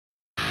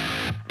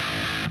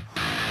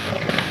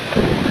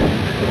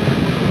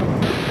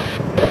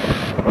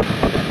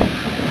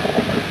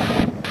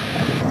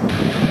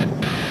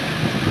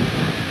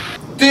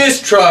This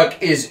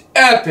truck is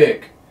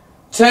epic.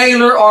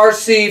 Taylor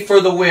RC for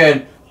the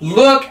win.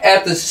 Look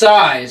at the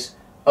size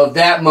of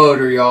that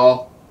motor,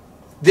 y'all.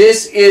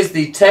 This is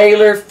the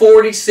Taylor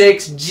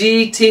 46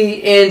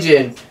 GT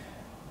engine.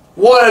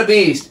 What a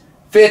beast.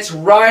 Fits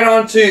right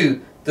onto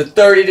the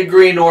 30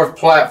 degree north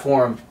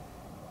platform.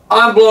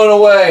 I'm blown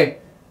away.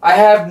 I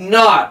have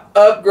not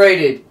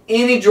upgraded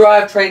any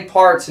drivetrain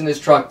parts in this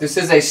truck. This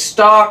is a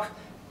stock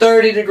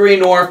 30 degree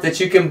north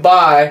that you can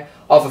buy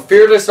off of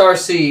Fearless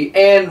RC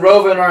and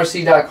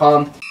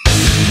RovinRC.com.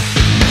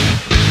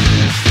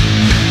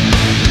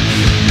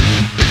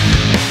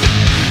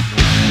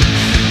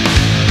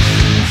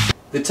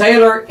 The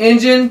Taylor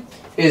engine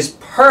is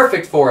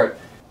perfect for it.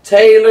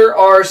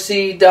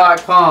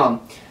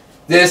 TaylorRC.com.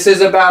 This is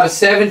about a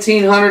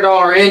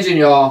 $1,700 engine,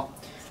 y'all,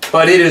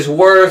 but it is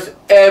worth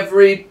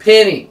every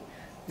penny.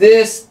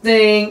 This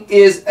thing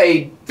is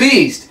a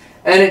beast,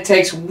 and it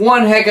takes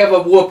one heck of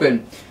a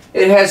whooping.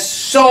 It has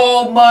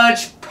so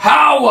much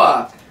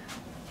power.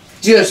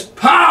 Just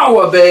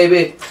power,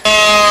 baby.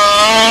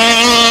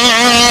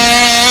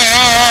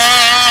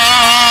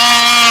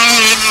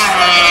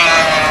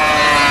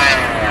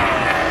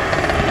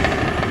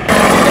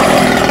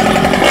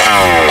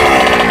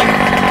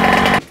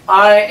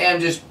 I am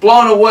just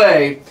blown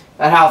away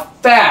at how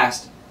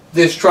fast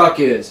this truck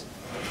is.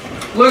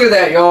 Look at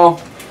that,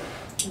 y'all.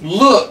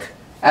 Look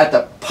at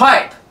the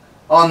pipe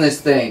on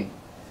this thing.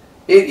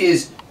 It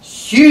is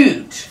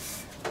huge.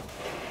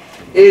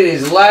 It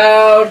is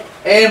loud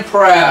and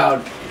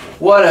proud.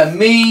 What a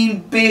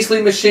mean,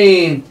 beastly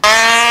machine.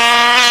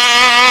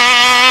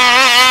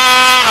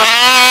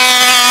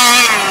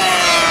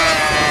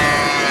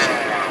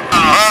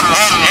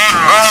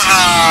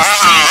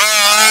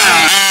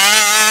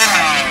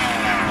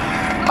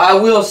 I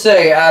will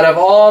say, out of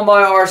all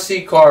my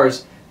RC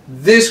cars,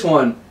 this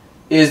one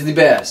is the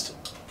best.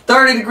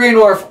 30 degree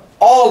north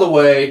all the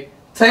way.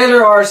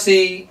 Taylor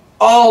RC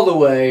all the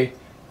way.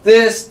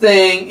 This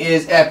thing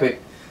is epic.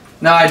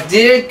 Now, I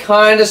did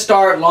kind of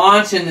start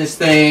launching this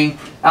thing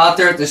out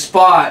there at the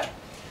spot,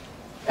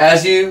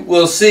 as you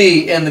will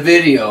see in the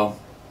video,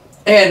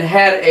 and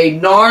had a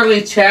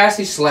gnarly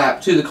chassis slap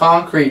to the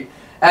concrete.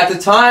 At the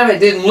time, it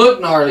didn't look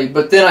gnarly,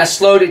 but then I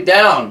slowed it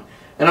down,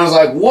 and I was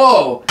like,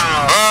 whoa.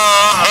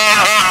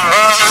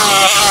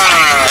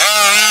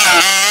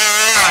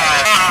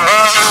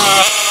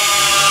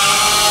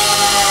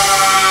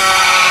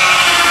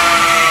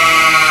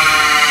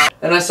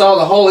 And I saw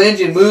the whole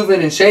engine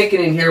moving and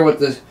shaking in here with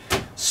the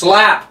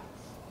slap.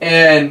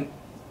 And,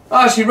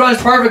 oh, she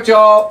runs perfect,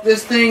 y'all.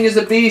 This thing is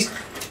a beast.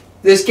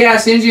 This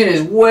gas engine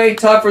is way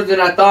tougher than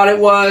I thought it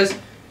was.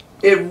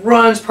 It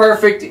runs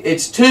perfect.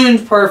 It's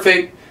tuned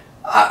perfect.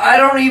 I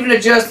don't even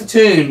adjust the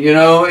tune, you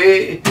know.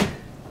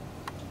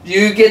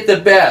 You get the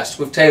best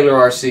with Taylor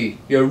RC.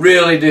 You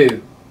really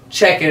do.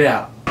 Check it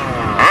out.